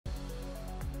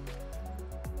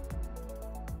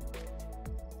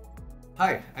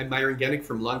Hi, I'm Myron Gennick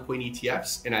from LongPoint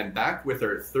ETFs, and I'm back with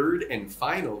our third and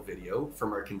final video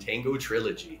from our Contango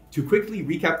trilogy. To quickly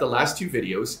recap the last two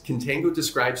videos, Contango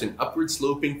describes an upward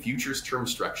sloping futures term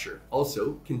structure.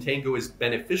 Also, Contango is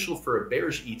beneficial for a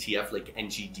bearish ETF like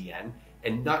NGDN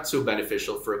and not so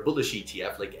beneficial for a bullish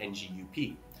ETF like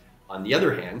NGUP. On the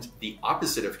other hand, the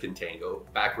opposite of Contango,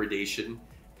 backwardation,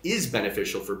 is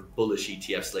beneficial for bullish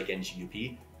ETFs like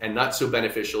NGUP and not so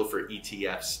beneficial for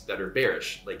ETFs that are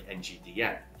bearish like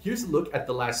NGDN. Here's a look at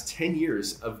the last 10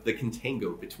 years of the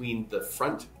Contango between the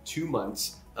front 2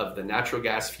 months of the natural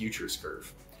gas futures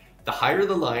curve. The higher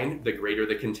the line, the greater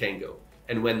the Contango.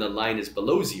 And when the line is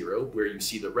below zero, where you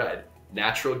see the red,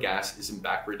 natural gas is in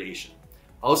backwardation.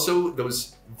 Also,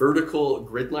 those vertical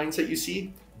grid lines that you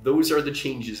see, those are the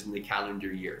changes in the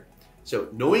calendar year. So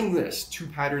knowing this, two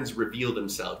patterns reveal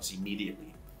themselves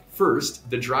immediately. First,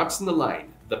 the drops in the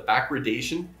line, the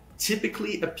backwardation,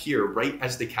 typically appear right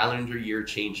as the calendar year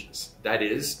changes, that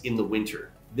is, in the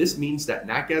winter. This means that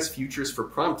nat gas futures for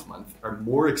prompt month are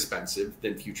more expensive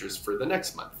than futures for the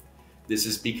next month. This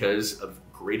is because of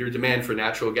greater demand for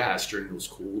natural gas during those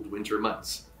cold winter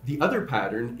months. The other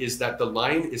pattern is that the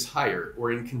line is higher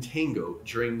or in contango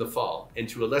during the fall, and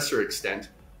to a lesser extent,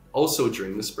 also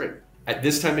during the spring. At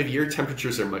this time of year,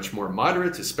 temperatures are much more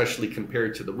moderate, especially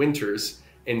compared to the winters,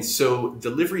 and so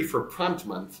delivery for prompt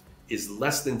month is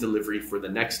less than delivery for the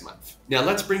next month. Now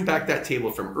let's bring back that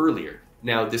table from earlier.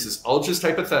 Now this is all just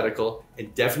hypothetical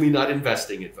and definitely not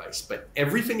investing advice, but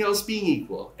everything else being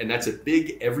equal, and that's a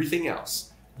big everything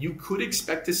else, you could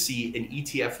expect to see an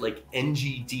ETF like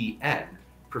NGDN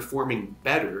performing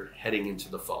better heading into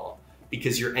the fall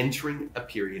because you're entering a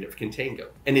period of contango.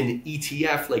 And an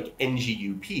ETF like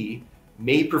NGUP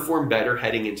may perform better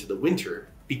heading into the winter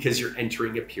because you're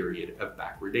entering a period of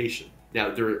backwardation.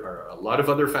 Now, there are a lot of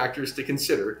other factors to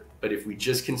consider, but if we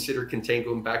just consider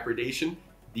contango and backwardation,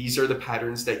 these are the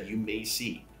patterns that you may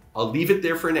see. I'll leave it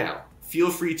there for now. Feel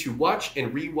free to watch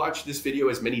and rewatch this video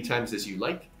as many times as you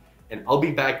like, and I'll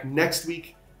be back next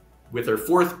week with our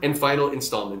fourth and final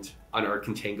installment on our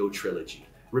Contango trilogy.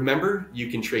 Remember, you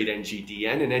can trade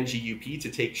NGDN and NGUP to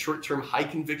take short-term high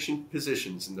conviction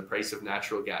positions in the price of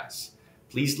natural gas.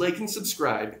 Please like and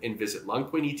subscribe and visit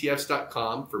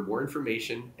longpointetfs.com for more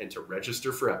information and to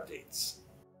register for updates.